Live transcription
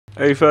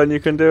Ethan, you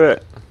can do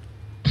it.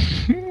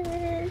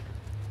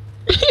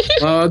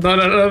 Oh, no.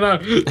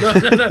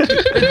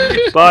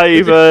 Bye,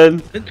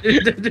 Ethan.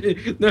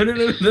 No,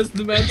 that's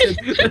the mountain.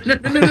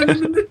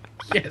 No.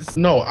 Yes.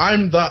 No,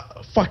 I'm the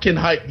fucking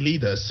hike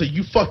leader, so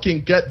you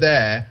fucking get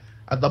there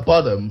at the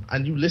bottom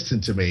and you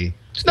listen to me.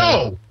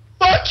 No!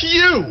 Fuck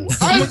you!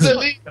 I'm the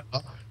leader!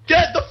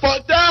 Get the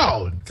fuck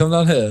down! Come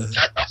down here.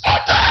 Get the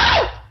fuck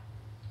down!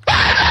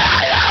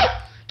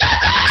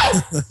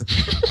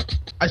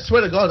 I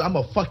swear to God, I'm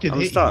a fucking I'm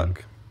hit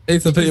stuck.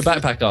 Ethan, put your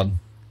backpack on.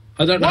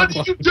 I don't know. What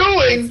are you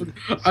doing?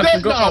 I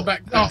forgot my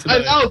backpack today.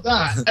 Allow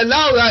that.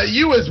 Allow that.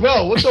 You as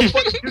well. What the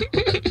fuck?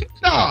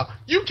 Nah,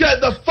 you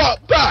get the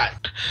fuck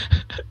back.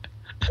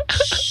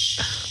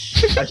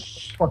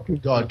 Fucking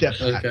God, get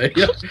back. Okay.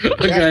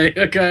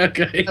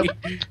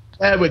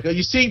 There we go.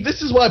 You see,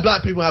 this is why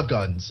black people have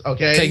guns,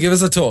 okay? Okay, give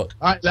us a talk.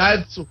 Alright,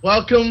 lads,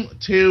 welcome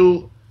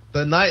to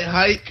the night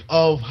hike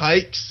of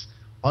hikes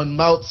on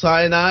Mount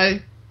Sinai.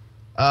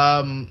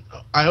 I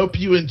hope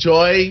you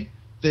enjoy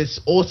this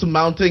awesome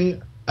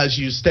mountain as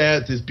you stare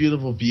at this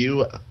beautiful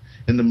view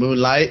in the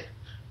moonlight.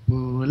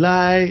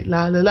 Moonlight,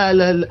 la la la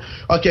la la.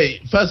 Okay,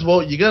 first of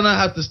all, you're gonna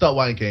have to start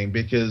wanking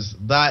because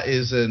that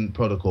isn't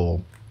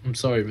protocol. I'm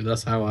sorry, but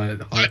that's how I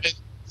hike.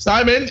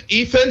 Simon,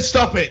 Ethan,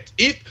 stop it!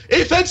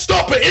 Ethan,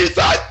 stop it!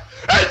 Ethan,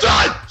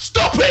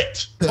 stop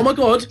it! Oh my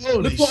God!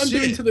 Holy look what I'm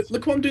shit.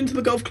 doing to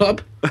the golf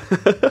club.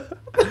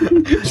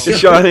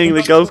 Shining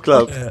the golf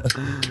club.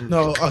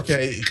 No,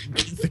 okay.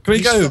 Can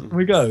we go? Can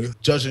we go?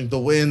 Judging the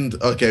wind.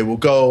 Okay, we'll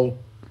go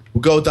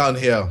down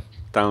here.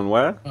 Down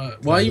where?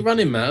 Why are you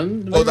running,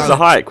 man? Oh, It's a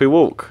hike. We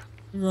walk.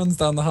 Who runs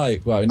down the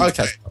hike? Well, we need to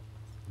catch up.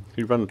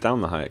 You run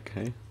down the hike,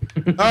 hey?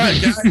 All right,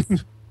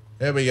 guys.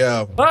 Here we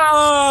go.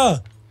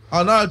 Ah!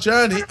 On our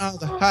journey, on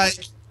the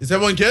hike. Is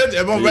everyone good?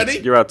 Everyone ready?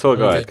 You're our tour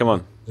guide. Come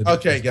on.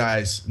 Okay,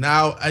 guys.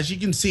 Now, as you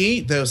can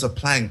see, there's a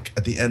plank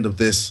at the end of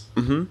this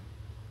I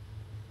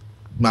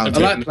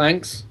mountain. like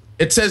planks.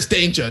 It says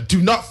danger. Do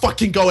not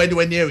fucking go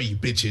anywhere near it, you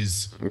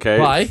bitches. Okay.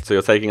 Why? So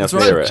you're taking us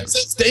What's near wrong? It it.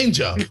 says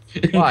danger.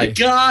 Why?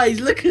 Guys,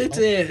 look at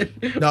it.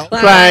 No.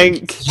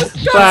 Plank.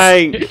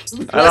 Plank.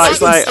 I like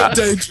plank. so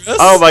dangerous.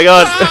 Oh my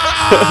God.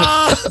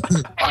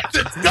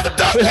 God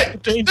damn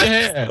it. Danger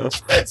here.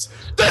 This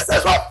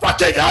is what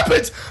fucking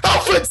happens.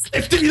 Health and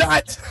safety,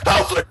 lads.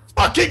 Health and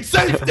fucking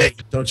safety.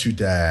 Don't you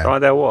dare. Don't I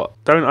dare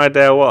what? Don't I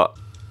dare what?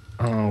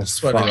 Oh,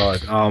 Swear to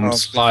God. I'm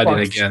sliding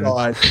fuck again.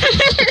 God.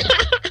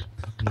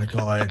 Oh my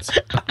God.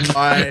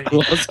 Why?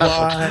 What's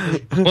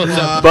Why?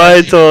 What's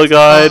Bye, tour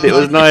guide. It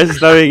was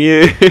nice knowing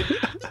you.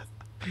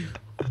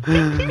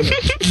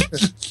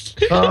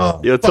 Oh,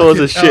 Your tours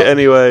are shit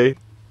anyway.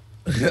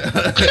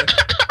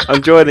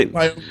 I'm joining.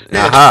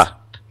 Aha.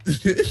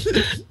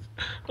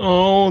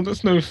 Oh,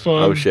 that's no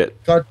fun. Oh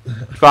shit. God,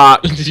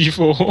 Fuck. Did you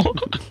fall?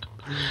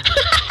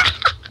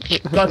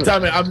 God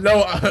damn it, I'm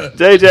low.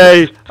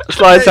 JJ.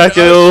 Slide Hey,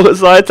 tackle.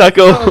 Slide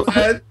tackle. Oh,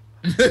 man.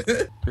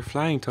 You're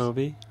flying,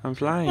 Toby. I'm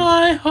flying.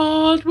 My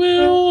heart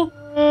will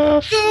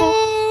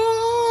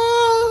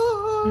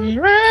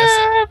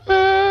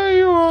wherever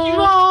you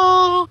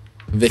are.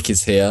 Vic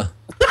is here.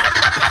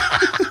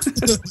 What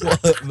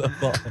the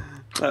fuck?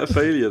 That a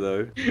failure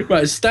though.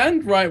 Right,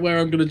 stand right where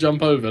I'm gonna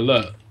jump over.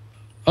 Look.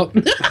 Oh.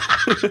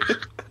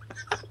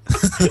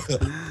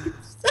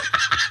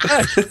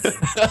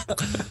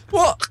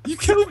 What? You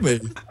killed me.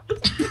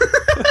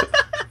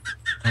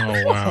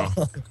 Oh wow.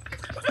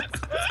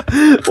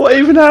 What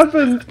even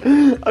happened?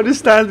 I'm just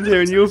standing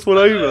here and you'll fall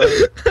over.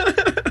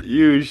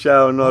 You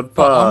shall not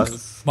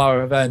pass. My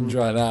revenge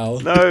right now.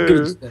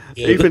 No.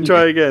 Ethan,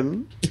 try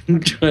again. I'm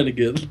trying to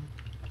get.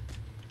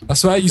 I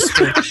swear you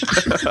scored.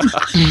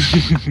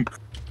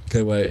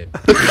 Okay, wait.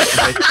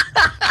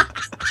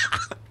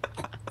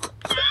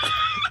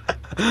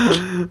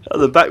 Oh,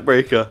 the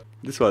backbreaker.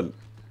 This one.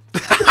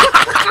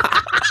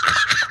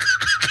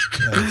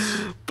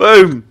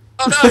 Boom.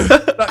 Oh no!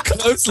 That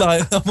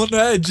clothesline. I'm on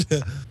the edge.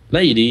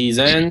 Ladies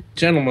and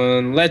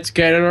gentlemen, let's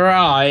get it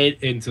right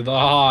into the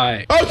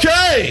hike.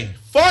 Okay,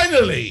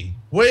 finally,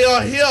 we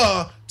are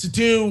here to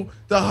do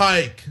the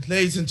hike,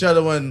 ladies and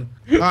gentlemen.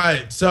 All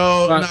right,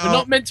 so Right, now, we're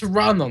not meant to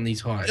run on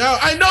these hikes. yeah,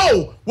 I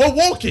know. We're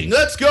walking.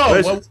 Let's go.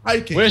 Where's- We're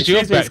hiking. Where's your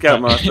Excuse me, backpack?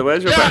 Scoutmaster.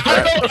 Where's your Yeah,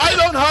 backpack? I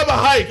don't have a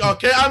hike.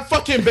 Okay, I'm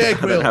fucking Bear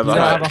Grylls. have You a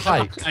don't hike.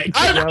 have a hike. You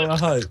I'm- don't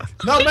have a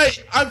hike. No,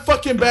 mate, I'm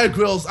fucking Bear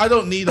Grylls. I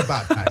don't need a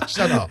backpack.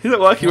 Shut up. He's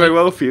not working very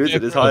well for you, is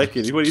it? This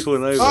hiking. You've already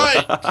fallen over. All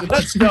right,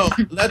 let's go.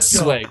 Let's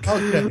go. Swig.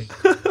 Okay.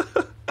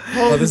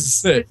 Oh, this is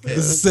sick. This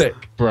is sick.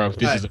 Bro,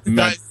 this Right, is a you guys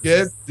mess.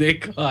 good?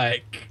 Sick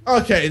hike.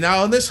 Okay,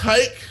 now on this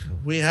hike,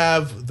 we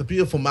have the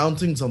beautiful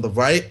mountains on the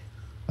right.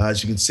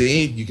 As you can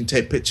see, you can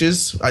take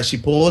pictures. Actually,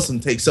 pause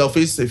and take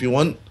selfies if you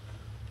want.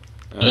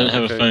 I don't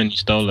have Okay. a phone, you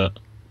stole it.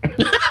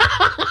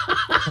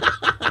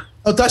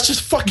 Oh, that's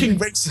just fucking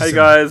racism. Hey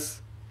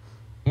guys,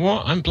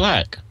 What? I'm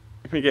black.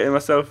 can we get in my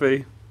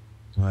selfie?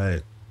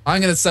 Right. I'm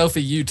gonna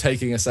selfie you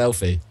taking a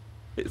selfie.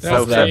 It's Selfie.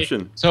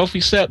 self-ception.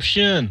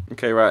 Selfieception.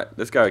 Okay, right.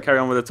 Let's go. Carry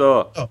on with the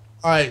tour. Oh, all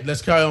right,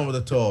 let's carry on with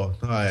the tour.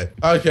 All right.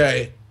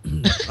 Okay.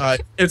 All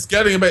right. It's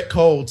getting a bit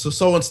cold, so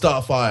someone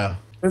start a fire.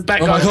 There's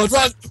back Oh my guys.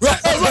 god, run!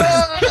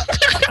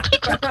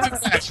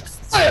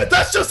 Fire!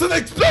 That's just an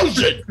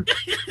explosion!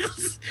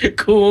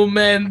 Cool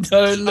men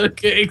don't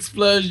look at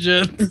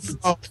explosions.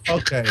 Oh,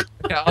 okay.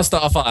 Okay, I'll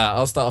start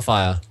a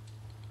fire.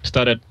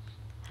 Started.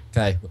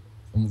 Okay,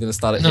 I'm gonna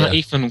start it No, here.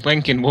 Ethan,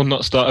 wanking will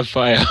not start a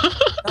fire.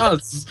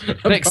 That's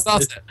Nick,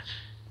 start it.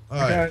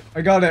 Alright. Okay,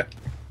 I got it.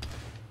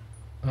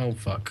 Oh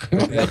fuck.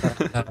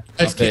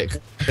 Vic.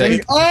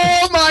 Vic.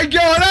 Oh my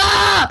god!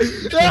 Ah!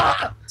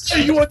 Ah!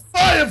 Hey, you on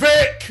fire,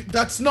 Vic?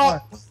 That's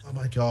not. Oh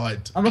my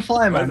god. I'm a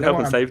fireman. Where's Don't the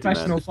worry, I'm a safety man?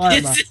 professional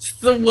fireman. This is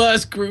the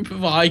worst group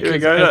of hikers. Here we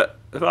go.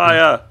 Look.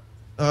 Fire.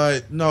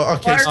 Alright, no,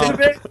 okay. Fire Stay to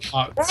Vic.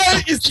 Fuck.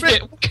 Why is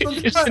Vic?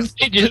 It's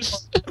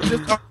contagious.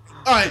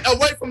 Alright,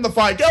 away from the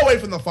fire. Get away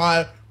from the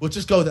fire. We'll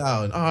just go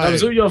down. That Alright.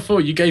 was all your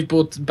fault. You gave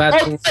bad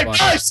Oh, talk. hey,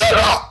 guys, shut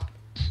up!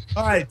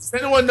 Alright, does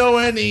anyone know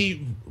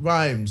any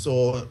rhymes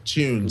or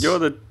tunes? You're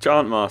the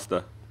chant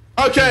master.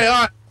 Okay,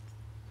 alright.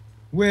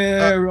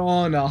 We're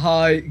on a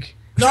hike.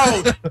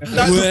 No,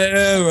 that's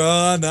We're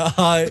on a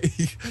hike.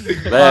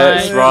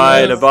 Let's Fire.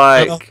 ride a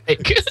bike. Like,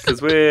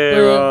 Because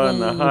we're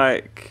on a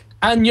hike.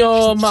 And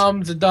your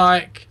mum's a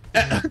dyke.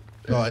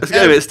 God. It's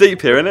getting a bit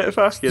steep here, isn't it?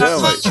 Fuck, you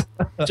know, mate.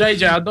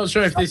 JJ, I'm not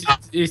sure if this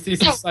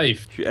is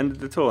safe. Should we end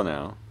the tour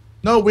now?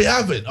 No, we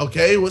haven't,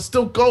 okay? We're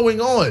still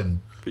going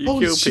on. But you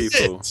Holy kill shit.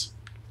 people.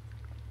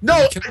 No,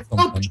 I Kill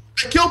someone.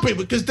 killed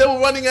people because they were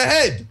running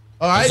ahead.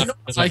 Alright? It's not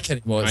a hike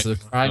anymore, it's a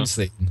crime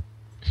scene.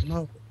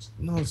 No,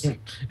 no. Yeah,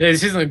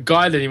 this isn't a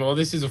guide anymore.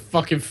 This is a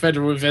fucking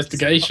federal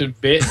investigation,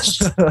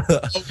 bitch.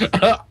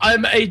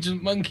 I'm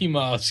Agent Monkey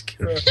Mask.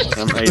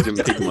 I'm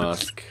Agent Pig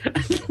Mask.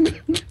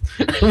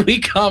 We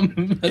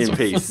come as In a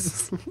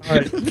peace.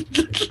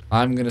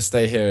 I'm gonna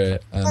stay here.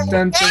 Dun,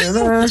 dun, dun, dun.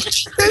 Why are you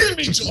hitting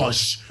me,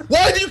 Josh?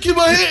 Why do you keep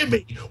on hitting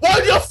me? Why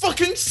do you have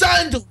fucking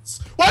sandals?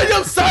 Why do you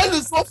have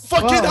sandals not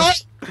fucking Oh. high?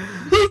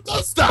 Who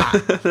does that?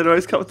 They're the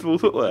most comfortable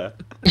footwear.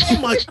 Oh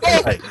my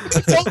god!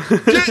 Oh,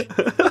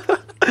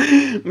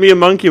 shit. Me and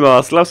Monkey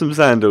Mask love some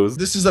sandals.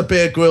 This is a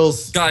Bear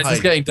Grylls. Guys, hike.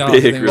 it's getting dark. Beer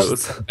I think we'll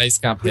grills. just base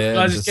camp here. Guys,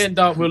 and it's just- getting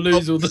dark. We'll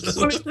lose all Only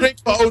the. drink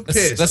my own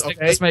piss, okay?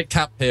 let's make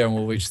camp here and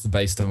we'll reach the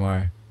base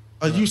tomorrow.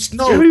 Are you We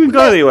snow? haven't even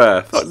gone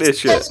anywhere. Fuck this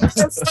shit. No,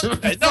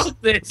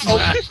 Not this,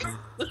 man.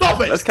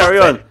 stop it! Let's carry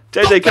on.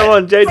 JJ, come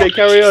on. JJ,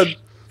 carry on.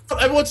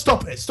 Everyone,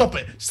 stop it! Stop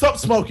it! Stop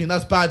smoking.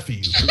 That's bad for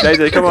you.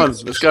 JJ, come on.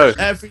 Let's go.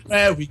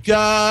 Everywhere we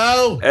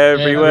go,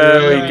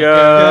 Everywhere we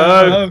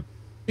go,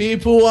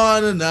 people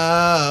wanna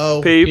know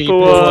people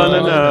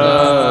wanna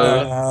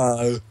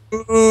know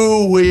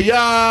who we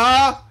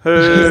are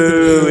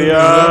who we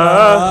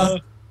are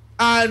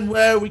and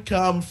where we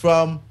come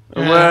from.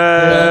 and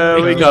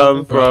where we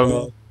come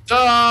from.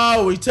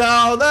 So we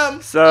tell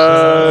them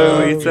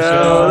So we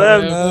tell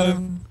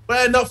them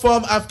we're not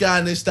from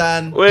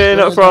Afghanistan, we're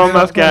not from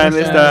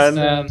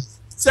Afghanistan.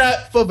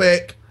 except for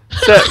Vic.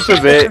 Except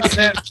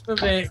for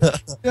Vic.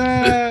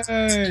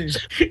 Yay!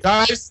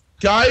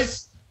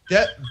 Guys,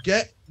 get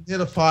near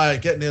the fire.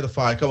 Get near the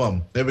fire. Come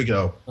on. There we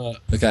go.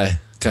 Okay,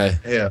 okay,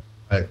 Here.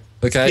 Right.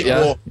 okay, Keep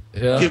yeah, warm.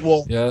 yeah, Keep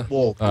warm. yeah.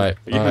 Warm. Alright,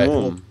 Are you alright.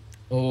 warm?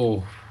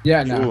 Oh,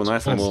 Yeah, no. Ooh,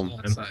 nice and warm.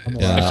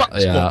 Yeah,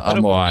 yeah,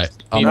 I'm alright.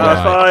 I'm No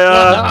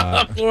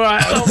alright. fire!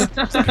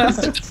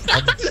 alright.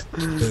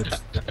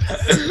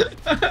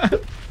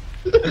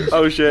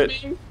 Oh shit.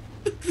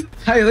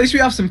 Hey, at least we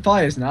have some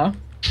fires now.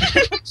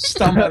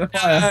 Stand by the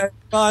fire.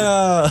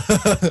 Fire!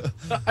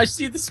 I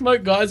see the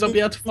smoke, guys. I'll be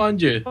able to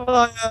find you.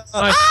 Fire!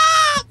 Nice.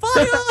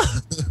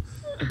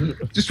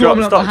 Just Drop,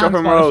 warming up stop, the drop hands and by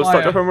the roll, stop,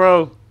 fire. drop and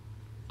roll.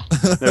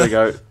 There we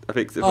go. I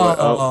fixed it for it.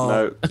 Oh,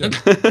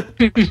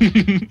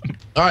 no.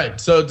 All right.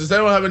 So, does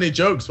anyone have any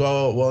jokes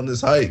while on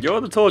this hike?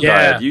 You're the tour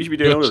Yeah. guide. You should be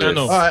doing Your all of this.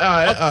 channel. All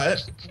right.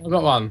 I've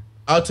got one.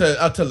 I'll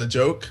tell a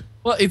joke.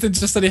 What? Ethan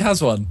just said he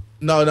has one.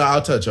 No,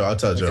 I'll tell a joke.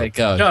 Okay,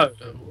 go. Go.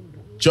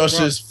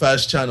 Josh's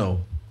first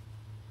channel.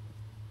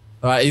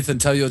 Alright, Ethan,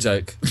 tell your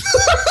joke.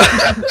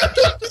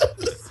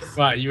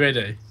 Right, you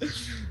ready?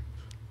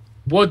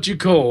 What do you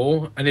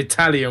call an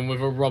Italian with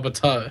a rubber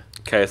toe?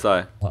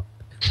 KSI.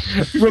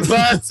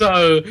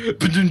 Roberto.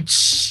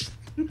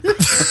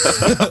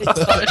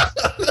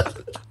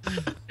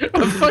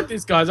 Oh, fuck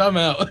this, guys. I'm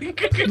out.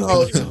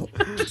 No.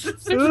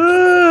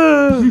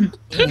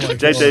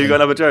 JJ, you got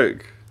another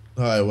joke?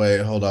 All right.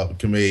 Wait. Hold up.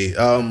 Can we?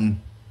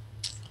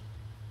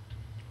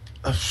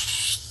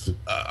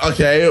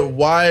 Okay.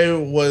 Why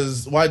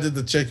did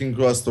the chicken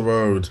cross the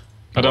road?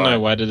 I don't know.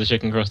 Why did the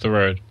chicken cross the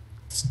road?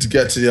 To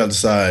get to the other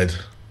side.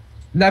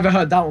 Never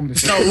heard that one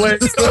before. No, wait.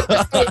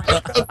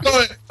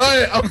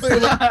 I'm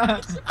thinking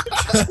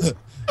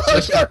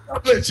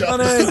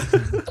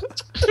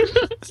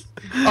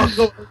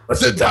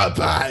wasn't that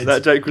bad?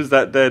 That joke was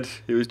that dead.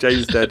 It was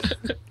James dead.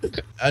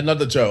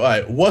 Another joke. All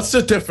right. What's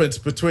the difference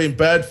between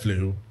bird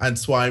flu and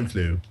swine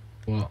flu?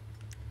 What?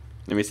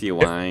 Let me see your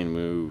wine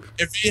move.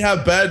 If you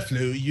have bird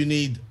flu, you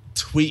need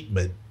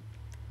treatment.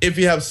 If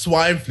you have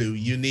swine flu,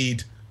 you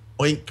need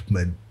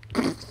ointment.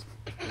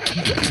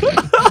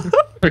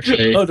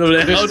 Okay. Hold on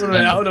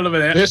a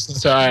minute.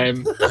 This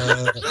time.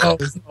 Oh,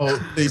 no,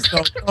 please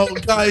stop. Oh,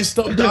 guys,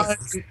 stop dying.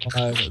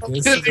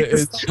 This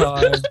is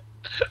time.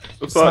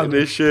 Fuck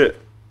this shit.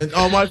 And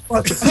oh my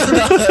fuck. It's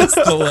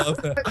not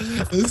worth it.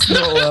 It's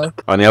not worth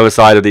it. On the other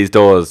side of these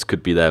doors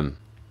could be them.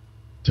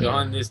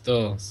 Behind these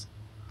doors.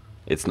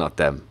 It's not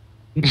them.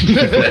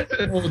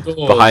 All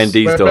doors. Behind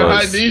these Behind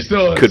doors these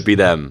doors. could be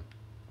them.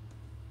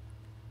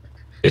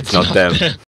 It's not them.